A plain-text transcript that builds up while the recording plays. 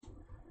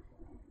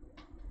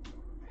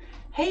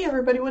Hey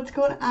everybody, what's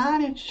going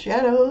on? It's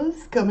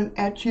Shadows coming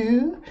at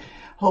you.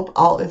 Hope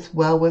all is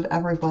well with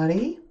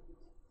everybody.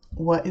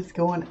 What is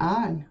going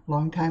on?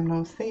 Long time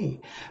no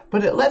see.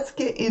 But let's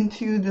get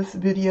into this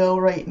video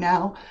right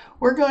now.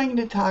 We're going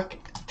to talk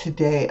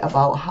today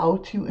about how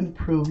to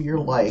improve your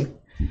life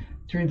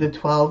through the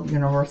 12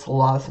 universal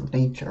laws of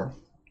nature,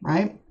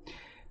 right?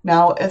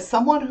 Now, as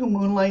someone who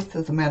moonlights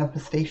as a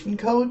manifestation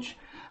coach,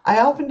 I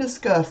often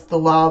discuss the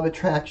law of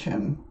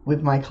attraction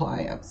with my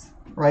clients,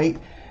 right?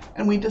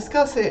 And we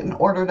discuss it in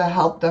order to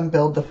help them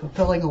build the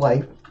fulfilling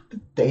life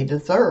they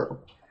deserve.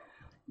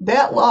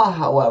 That law,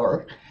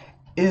 however,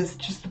 is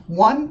just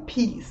one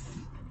piece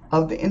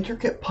of the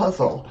intricate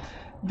puzzle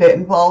that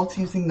involves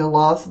using the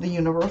laws of the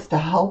universe to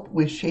help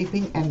with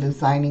shaping and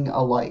designing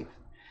a life.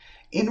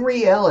 In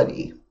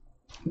reality,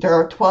 there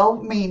are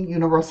 12 main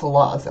universal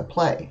laws at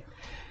play,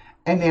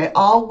 and they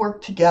all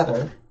work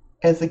together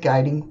as a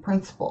guiding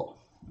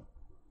principle.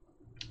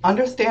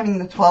 Understanding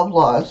the 12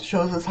 laws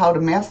shows us how to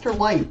master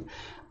life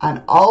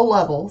on all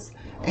levels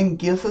and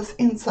gives us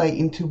insight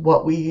into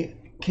what we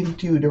can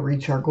do to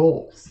reach our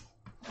goals.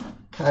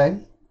 Okay?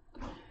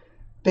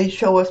 They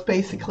show us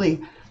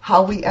basically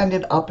how we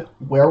ended up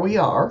where we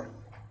are,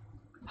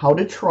 how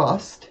to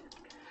trust,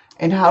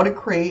 and how to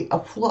create a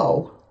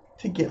flow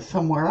to get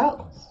somewhere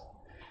else.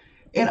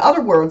 In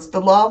other words,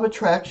 the laws of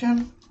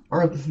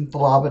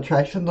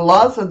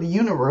the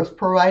universe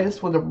provide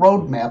us with a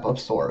roadmap of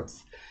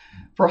sorts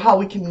for how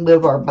we can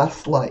live our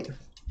best life.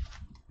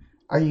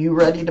 Are you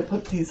ready to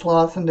put these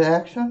laws into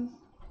action?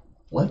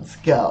 Let's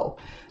go.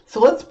 So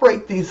let's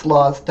break these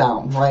laws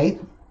down,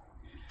 right?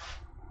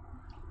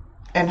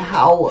 And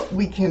how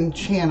we can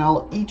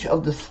channel each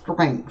of the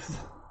strengths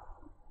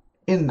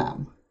in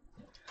them.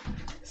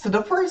 So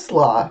the first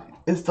law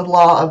is the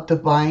law of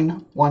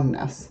divine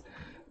oneness.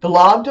 The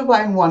law of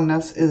divine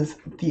oneness is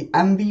the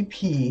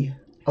MVP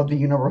of the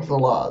universal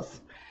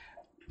laws.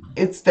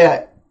 It's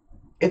the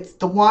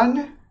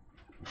one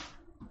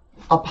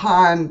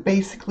upon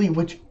basically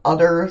which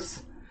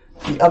the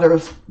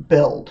others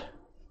build,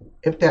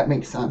 if that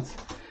makes sense.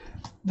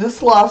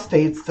 This law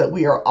states that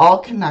we are all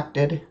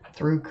connected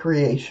through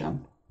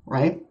creation,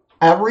 right?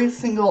 Every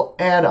single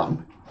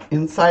atom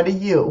inside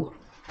of you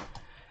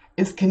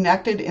is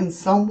connected in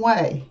some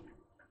way,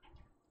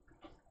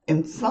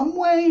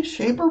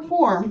 shape, or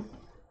form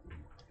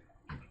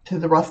to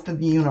the rest of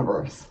the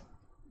universe.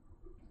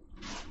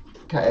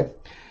 Okay?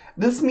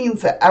 This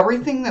means that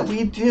everything that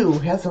we do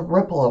has a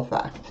ripple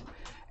effect,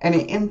 and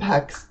it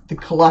impacts the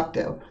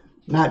collective,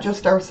 not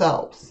just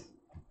ourselves.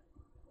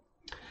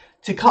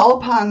 To call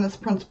upon this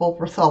principle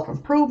for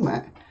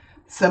self-improvement,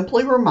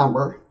 simply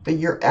remember that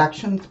your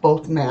actions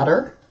both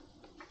matter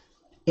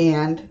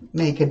and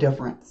make a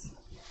difference.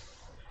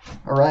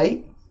 All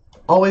right?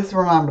 Always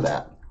remember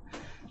that.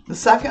 The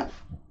second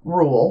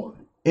law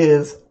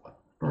is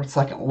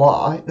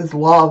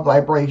law of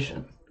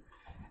vibration.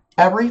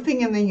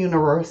 Everything in the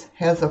universe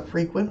has a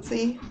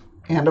frequency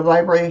and a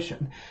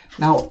vibration.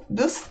 Now,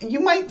 this, you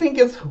might think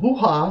is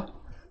hoo-ha,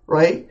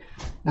 right?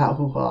 Not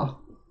hoo-ha.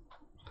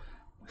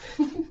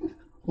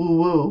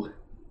 Woo-woo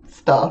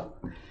stuff,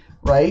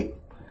 right?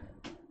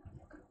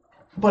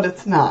 But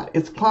it's not.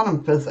 It's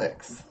quantum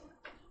physics.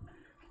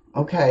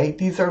 Okay?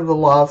 These are the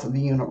laws of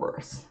the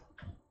universe.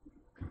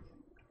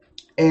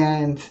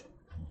 And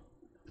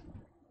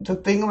the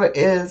thing of it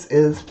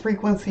is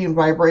frequency and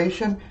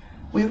vibration,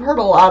 we've heard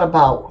a lot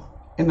about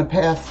in the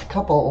past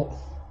couple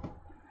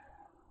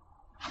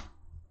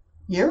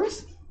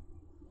years.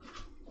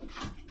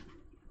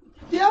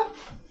 Yeah.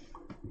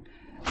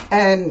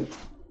 And,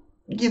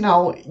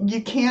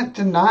 you can't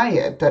deny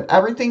it, that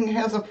everything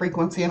has a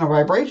frequency and a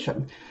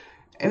vibration.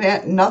 And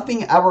that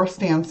nothing ever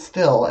stands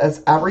still,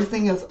 as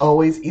everything is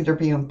always either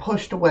being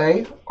pushed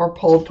away or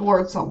pulled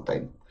towards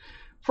something.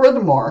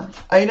 Furthermore,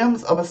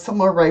 items of a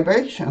similar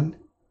vibration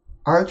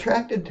are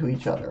attracted to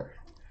each other.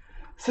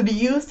 So to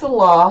use the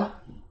law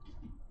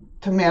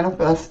to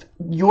manifest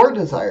your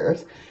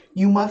desires,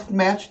 you must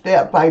match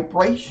that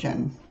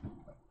vibration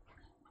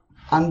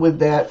on with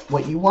that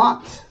what you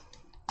want.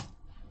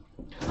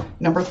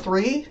 Number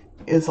 3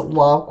 is a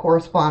law of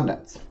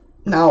correspondence.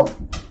 Now,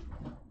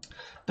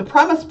 the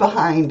premise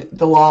behind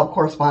the law of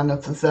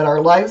correspondence is that our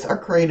lives are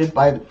created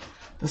by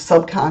the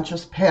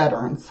subconscious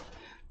patterns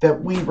that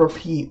we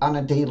repeat on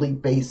a daily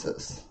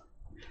basis.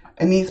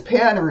 And these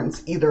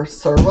patterns either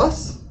serve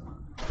us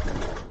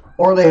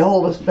or they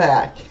hold us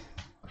back.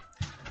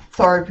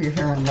 Sorry if you're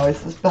hearing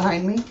noises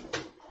behind me.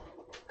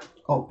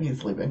 Oh,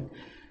 he's leaving.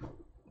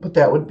 But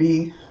that would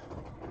be,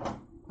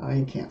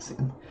 you can't see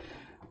him.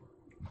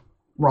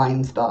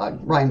 Ryan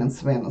and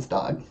Savannah's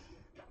dog,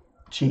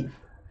 Chief.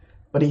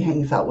 But he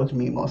hangs out with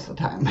me most of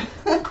the time.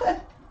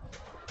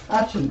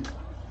 Not Chief.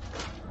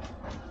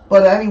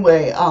 But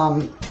anyway,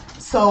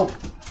 so,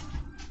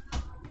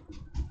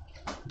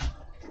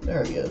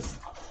 there he is.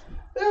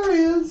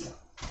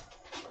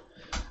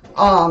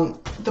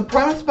 The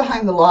premise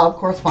behind the law of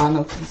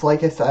correspondence is,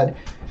 like I said,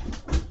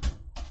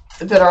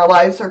 that our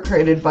lives are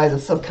created by the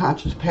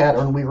subconscious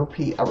pattern we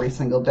repeat every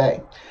single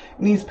day.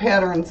 And these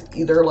patterns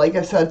either, like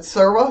I said,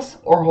 serve us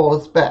or hold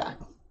us back.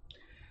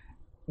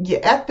 You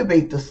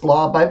activate this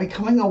law by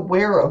becoming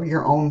aware of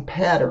your own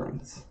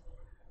patterns,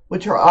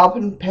 which are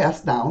often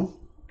passed down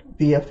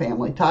via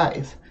family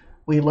ties.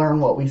 We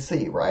learn what we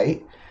see,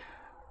 right?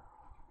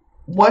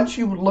 Once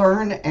you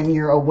learn and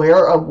you're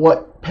aware of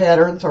what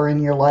patterns are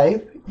in your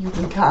life, you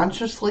can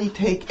consciously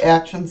take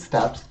action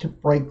steps to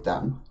break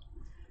them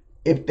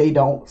if they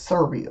don't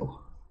serve you.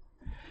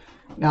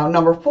 Now,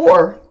 number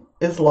 4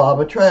 is law of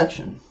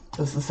attraction.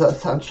 This is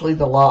essentially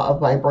the law of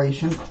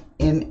vibration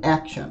in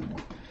action.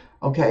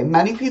 Okay,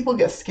 many people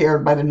get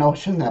scared by the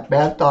notion that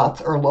bad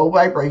thoughts or low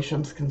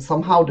vibrations can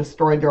somehow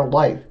destroy their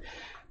life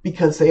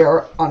because they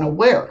are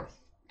unaware.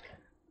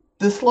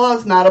 This law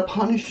is not a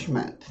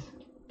punishment,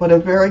 but a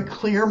very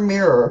clear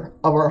mirror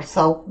of our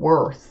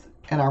self-worth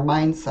and our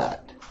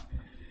mindset.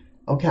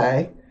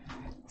 Okay,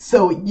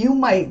 so you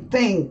might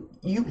think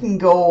you can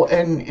go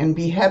and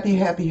be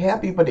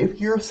happy, but if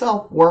your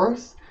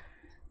self-worth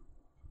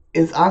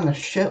is on the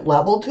shit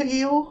level to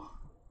you,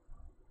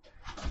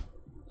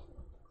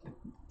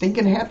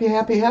 thinking happy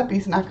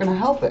is not going to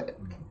help it.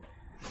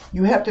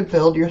 You have to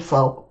build your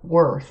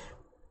self-worth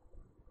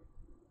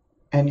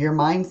and your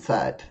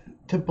mindset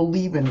to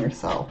believe in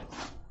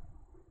yourself.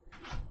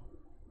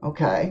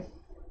 Okay?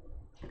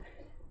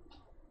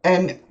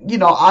 And, you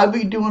know, I'll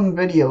be doing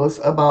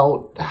videos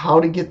about how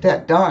to get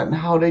that done,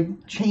 how to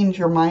change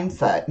your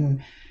mindset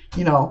and,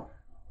 you know,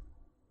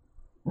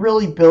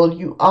 really build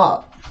you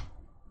up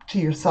to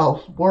your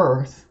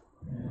self-worth.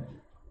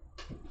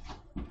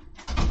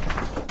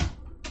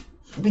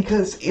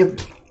 Because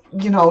if,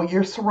 you know,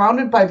 you're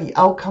surrounded by the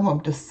outcome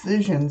of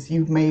decisions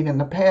you've made in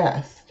the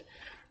past,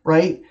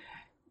 right?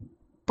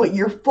 But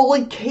you're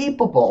fully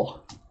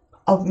capable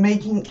of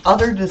making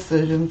other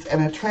decisions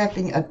and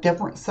attracting a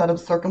different set of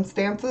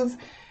circumstances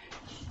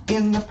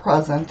in the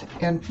present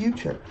and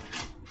future.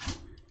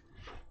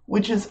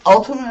 Which is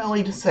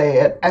ultimately to say,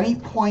 at any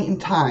point in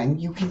time,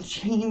 you can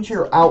change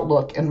your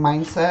outlook and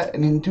mindset,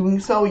 and in doing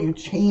so, you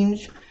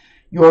change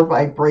your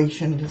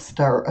vibration to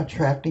start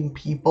attracting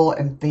people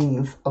and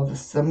things of the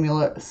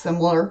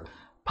similar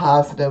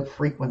positive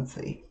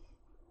frequency.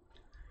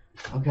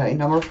 Okay,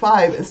 number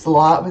 5 is the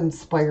law of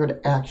inspired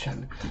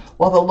action.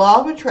 While the law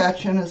of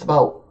attraction is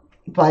about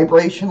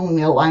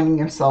vibrationally aligning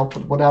yourself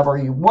with whatever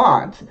you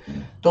want,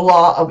 the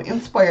law of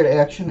inspired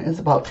action is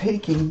about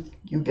taking,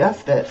 you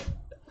guessed it,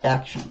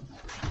 action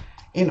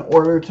in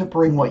order to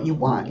bring what you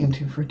want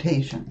into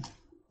fruition.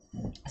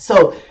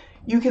 So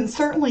you can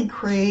certainly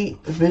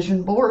create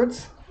vision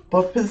boards,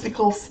 but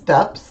physical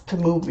steps to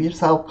move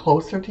yourself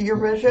closer to your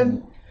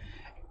vision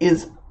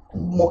is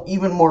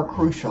even more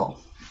crucial.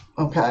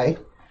 Okay?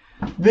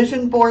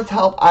 Vision boards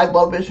help. I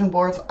love vision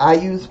boards. I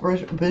use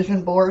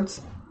vision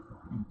boards.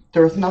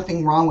 There's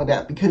nothing wrong with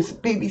that because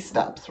baby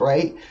steps,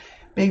 right?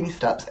 Baby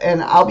steps.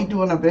 And I'll be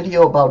doing a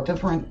video about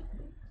different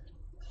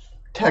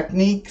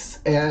techniques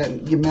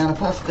and your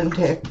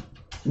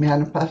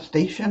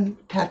manifestation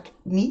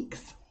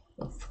techniques.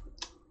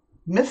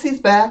 Missy's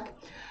back.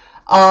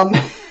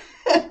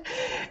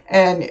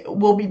 And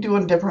we'll be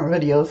doing different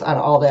videos on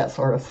all that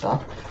sort of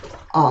stuff.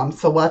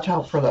 So watch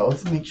out for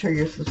those. Make sure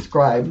you're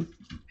subscribed.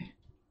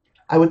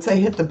 I would say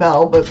hit the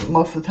bell, but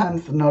most of the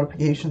times the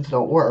notifications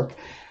don't work.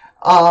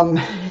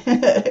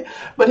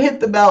 But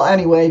hit the bell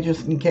anyway,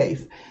 just in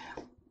case.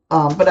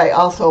 But I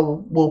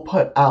also will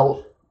put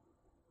out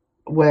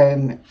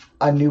when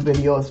a new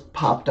video is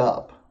popped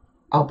up.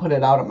 I'll put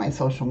it out on my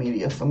social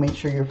media, so make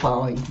sure you're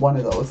following one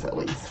of those at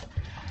least.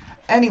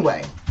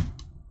 Anyway,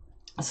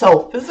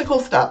 so physical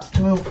steps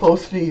to move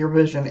closer to your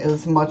vision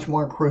is much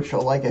more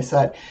crucial, like I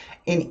said.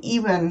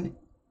 And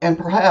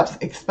perhaps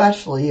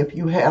especially if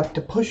you have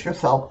to push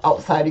yourself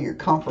outside of your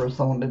comfort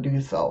zone to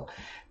do so.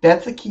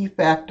 That's a key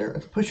factor,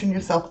 is pushing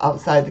yourself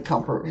outside the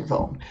comfort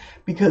zone.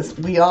 Because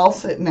we all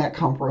sit in that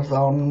comfort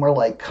zone and we're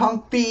like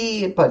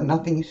comfy, but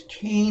nothing's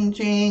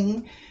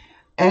changing.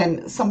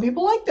 And some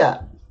people like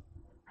that.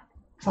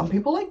 Some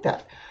people like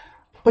that.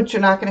 But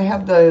you're not going to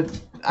have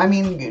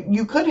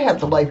you could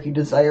have the life you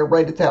desire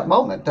right at that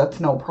moment.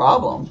 That's no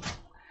problem.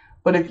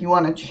 But if you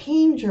want to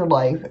change your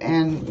life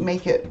and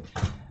make it,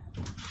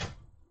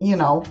 you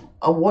know,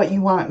 what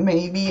you want,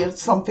 maybe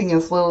it's something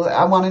as little as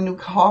I want a new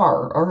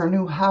car or a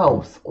new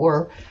house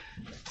or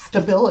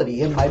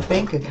stability in my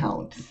bank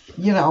account.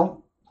 You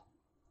know,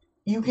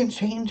 you can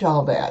change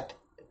all that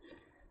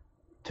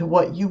to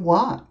what you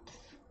want.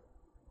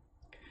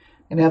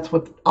 And that's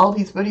what all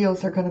these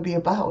videos are going to be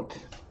about.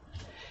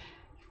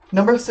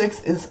 Number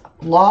 6 is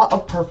law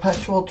of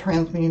perpetual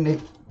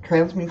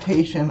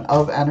transmutation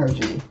of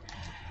energy.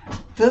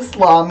 This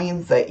law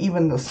means that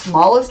even the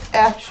smallest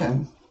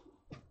action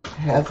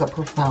has a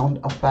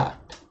profound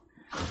effect.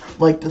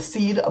 Like the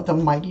seed of the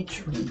mighty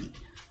tree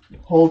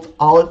holds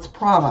all its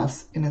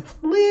promise in its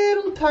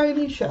little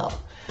tiny shell.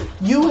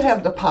 You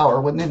have the power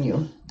within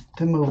you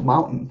to move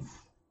mountains.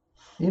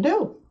 You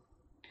do.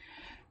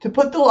 To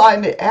put the law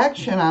into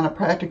action on a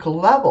practical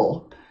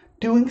level,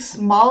 doing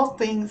small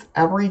things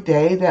every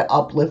day that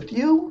uplift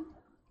you,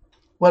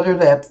 whether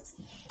that's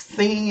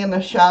singing in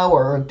the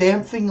shower, or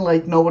dancing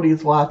like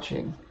nobody's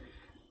watching,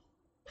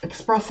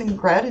 expressing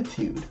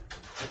gratitude,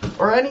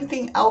 or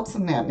anything else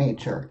in that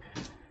nature.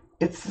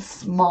 It's the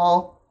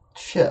small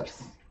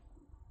shifts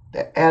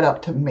that add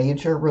up to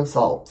major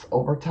results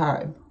over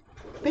time.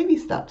 Baby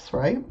steps,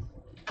 right?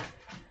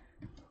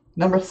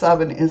 Number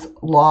 7 is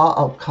law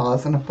of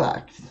cause and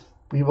effect.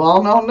 We've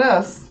all known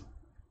this,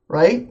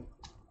 right?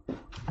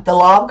 The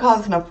law of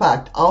cause and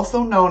effect,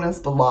 also known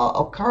as the law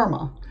of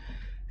karma,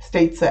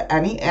 states that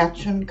any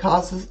action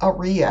causes a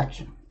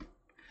reaction,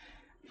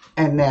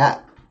 and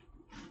that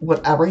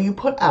whatever you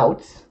put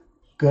out,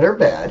 good or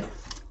bad,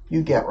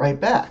 you get right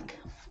back.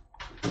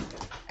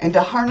 And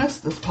to harness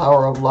this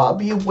power of law,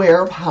 be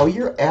aware of how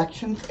your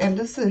actions and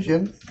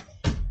decisions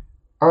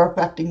are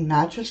affecting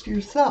not just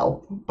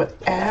yourself, but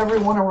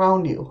everyone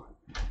around you.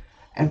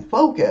 And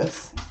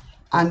focus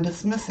on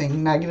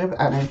dismissing negative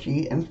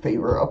energy in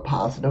favor of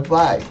positive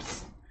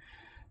vibes.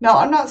 Now,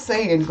 I'm not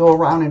saying go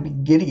around and be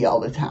giddy all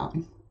the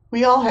time.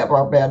 We all have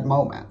our bad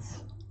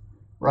moments,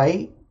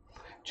 right?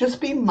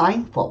 Just be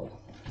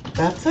mindful.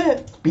 That's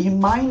it. Be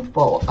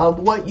mindful of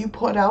what you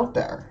put out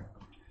there.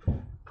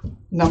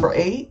 Number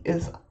 8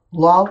 is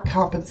law of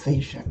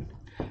compensation.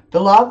 The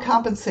law of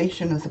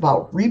compensation is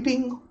about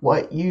reaping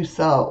what you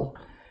sow.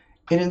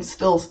 It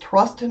instills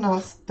trust in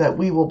us that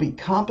we will be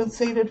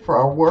compensated for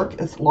our work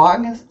as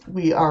long as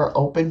we are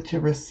open to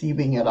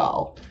receiving it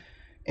all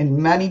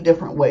in many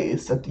different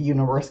ways that the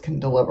universe can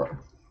deliver.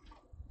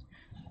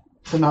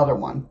 It's another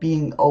one,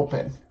 being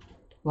open.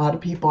 A lot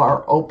of people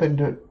are open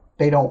to,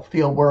 they don't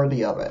feel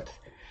worthy of it.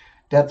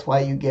 That's why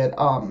you get,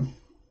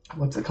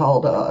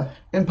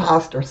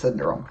 imposter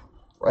syndrome,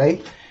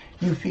 right?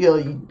 You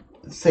feel,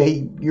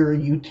 say you're a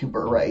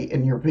YouTuber, right?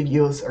 And your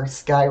videos are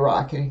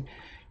skyrocketing.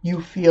 You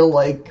feel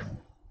like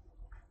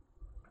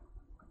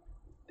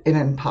an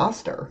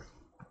imposter,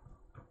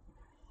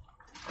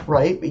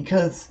 right?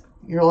 Because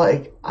you're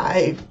like,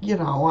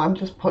 I'm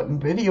just putting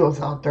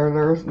videos out there.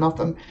 There's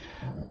nothing,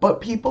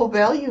 but people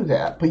value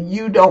that. But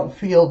you don't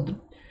feel,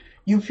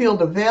 you feel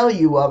the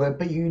value of it,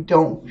 but you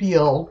don't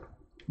feel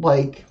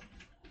like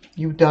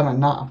you've done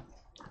enough.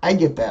 I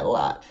get that a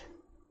lot.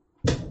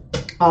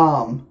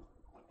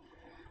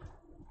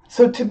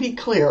 So to be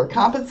clear,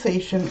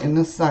 compensation in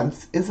this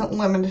sense isn't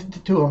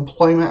limited to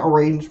employment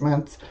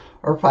arrangements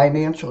or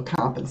financial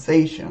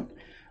compensation.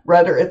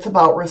 Rather, it's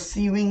about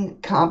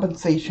receiving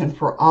compensation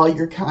for all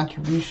your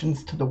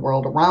contributions to the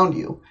world around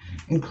you,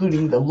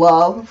 including the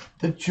love,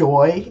 the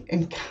joy,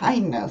 and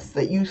kindness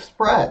that you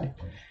spread.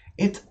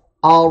 It's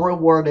all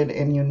rewarded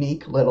in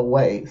unique little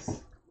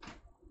ways.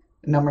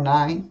 Number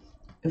 9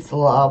 is the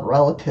law of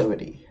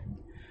relativity.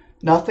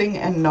 Nothing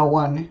and no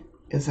one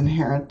is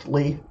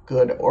inherently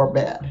good or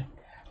bad.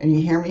 And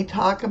you hear me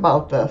talk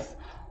about this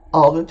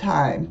all the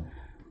time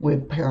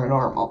with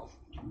paranormal,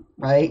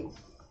 right?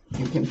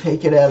 You can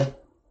take it as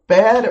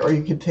bad or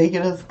you can take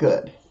it as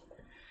good.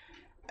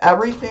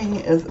 Everything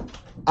is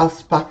a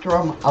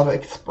spectrum of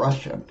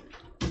expression.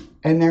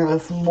 And there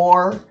is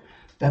more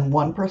than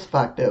one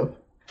perspective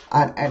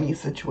on any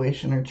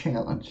situation or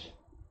challenge.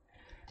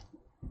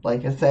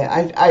 Like I say,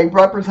 I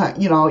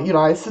represent,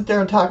 I sit there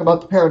and talk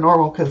about the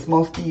paranormal because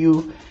most of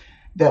you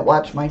that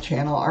watch my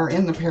channel are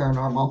in the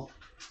paranormal.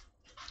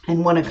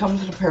 And when it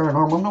comes to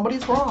paranormal,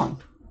 nobody's wrong.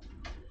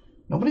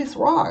 Nobody's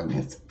wrong.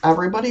 It's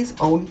everybody's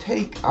own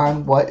take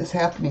on what is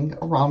happening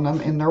around them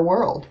in their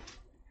world.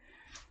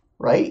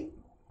 Right?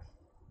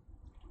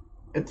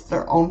 It's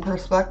their own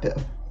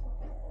perspective.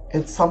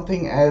 It's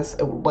something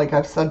as, like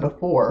I've said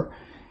before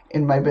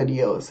in my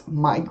videos,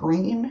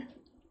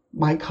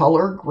 my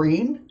color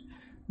green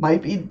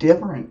might be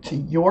different to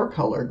your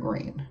color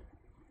green.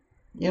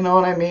 You know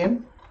what I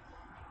mean?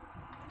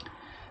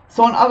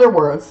 So in other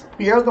words,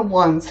 we are the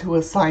ones who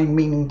assign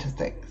meaning to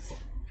things.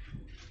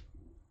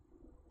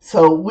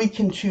 So we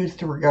can choose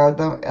to regard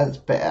them as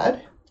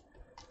bad,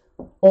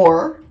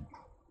 or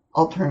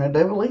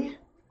alternatively,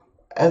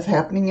 as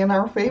happening in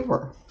our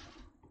favor.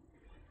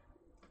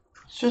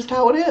 It's just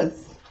how it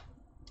is.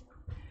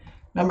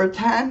 Number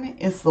 10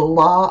 is the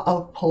law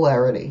of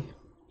polarity.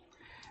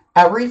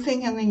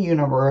 Everything in the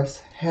universe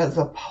has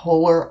a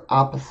polar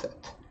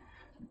opposite.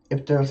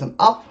 If there's an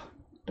up,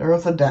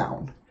 there's a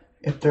down.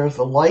 If there's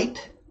a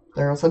light,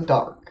 there's a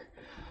dark.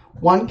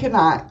 One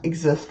cannot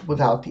exist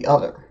without the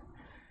other.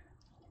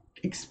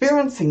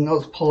 Experiencing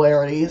those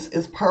polarities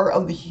is part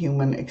of the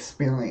human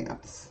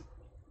experience.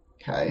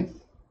 Okay?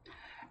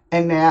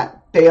 And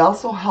that they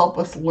also help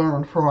us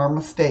learn from our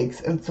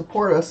mistakes and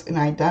support us in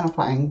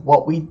identifying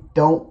what we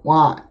don't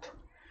want,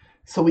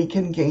 so we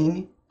can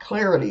gain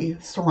clarity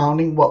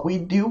surrounding what we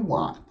do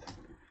want.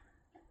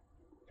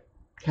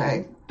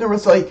 Okay? There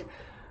was in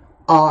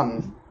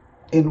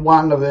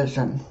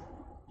WandaVision,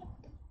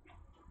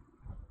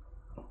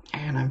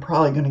 and I'm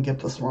probably going to get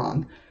this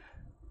wrong,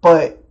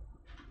 but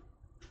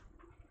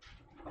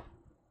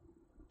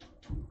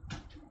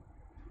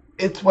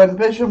it's when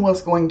Vision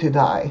was going to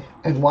die,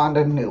 and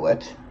Wanda knew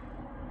it,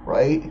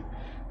 right?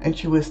 And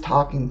she was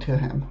talking to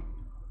him.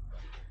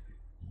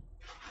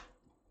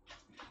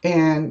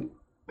 And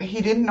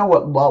he didn't know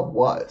what love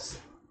was.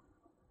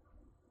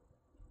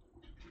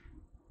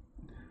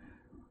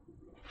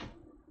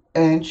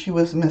 and she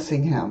was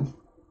missing him.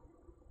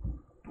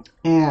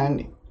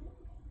 And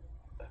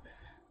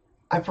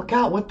I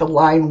forgot what the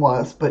line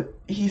was, but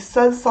he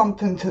says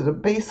something to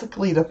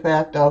basically the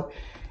fact of,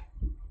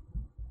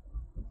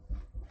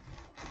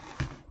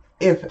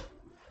 if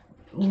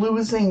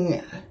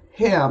losing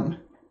him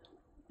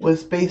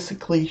was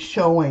basically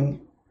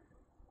showing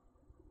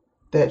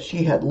that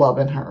she had love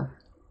in her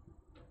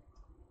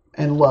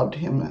and loved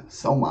him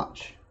so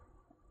much.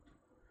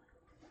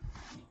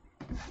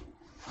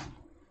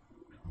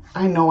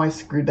 I know I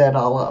screwed that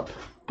all up,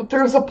 but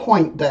there's a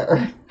point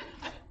there.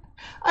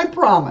 I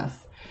promise.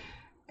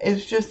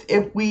 It's just,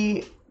 if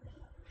we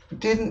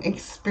didn't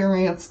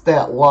experience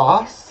that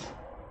loss,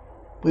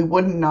 we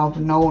wouldn't have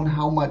known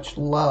how much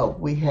love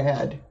we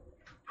had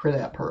for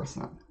that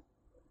person.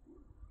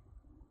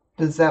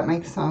 Does that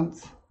make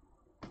sense?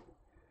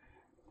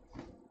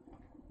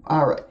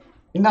 All right.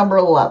 Number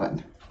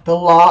 11, the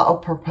law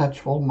of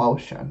perpetual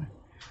motion.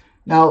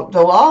 Now,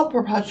 the law of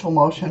perpetual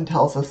motion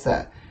tells us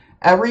that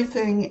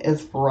everything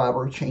is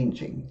forever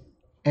changing,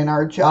 and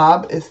our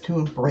job is to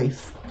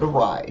embrace the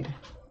ride.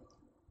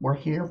 We're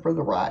here for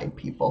the ride,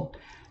 people.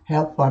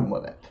 Have fun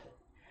with it.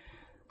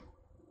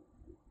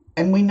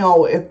 And we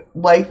know if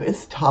life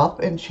is tough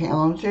and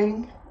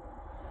challenging,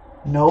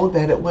 know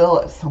that it will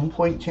at some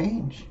point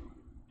change.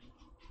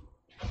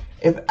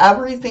 If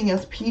everything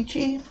is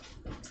peachy,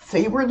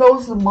 savor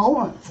those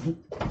moments.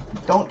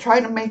 Don't try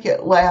to make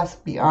it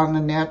last beyond the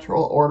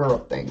natural order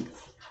of things.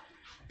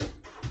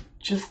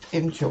 Just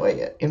enjoy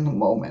it in the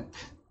moment.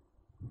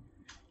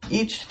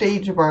 Each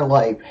stage of our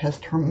life has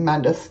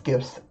tremendous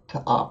gifts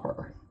to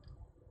offer.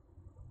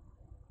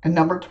 And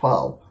number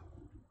 12,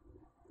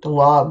 the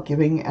law of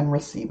giving and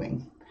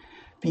receiving.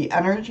 The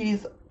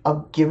energies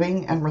of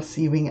giving and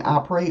receiving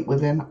operate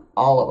within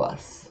all of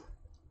us.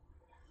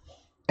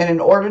 And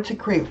in order to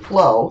create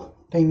flow,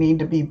 they need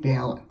to be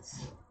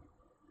balanced.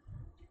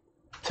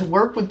 To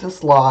work with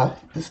this law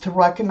is to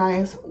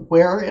recognize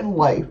where in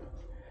life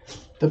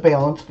the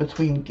balance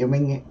between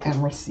giving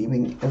and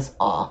receiving is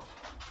off.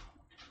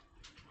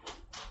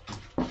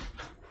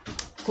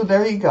 So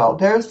there you go.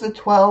 There's the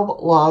 12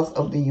 laws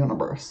of the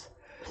universe.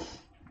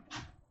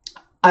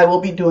 I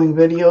will be doing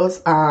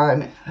videos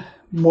on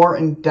more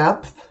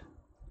in-depth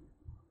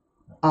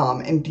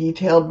and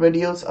detailed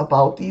videos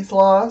about these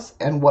laws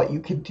and what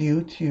you could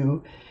do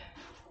to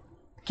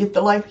get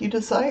the life you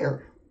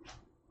desire.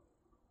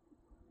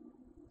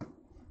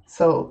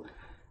 So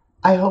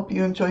I hope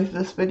you enjoyed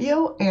this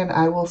video, and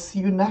I will see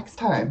you next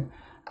time.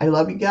 I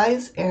love you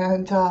guys,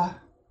 and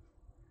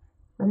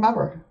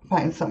remember,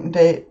 find something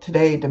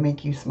today to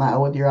make you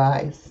smile with your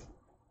eyes.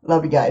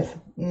 Love you guys.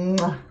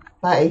 Mwah.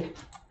 Bye.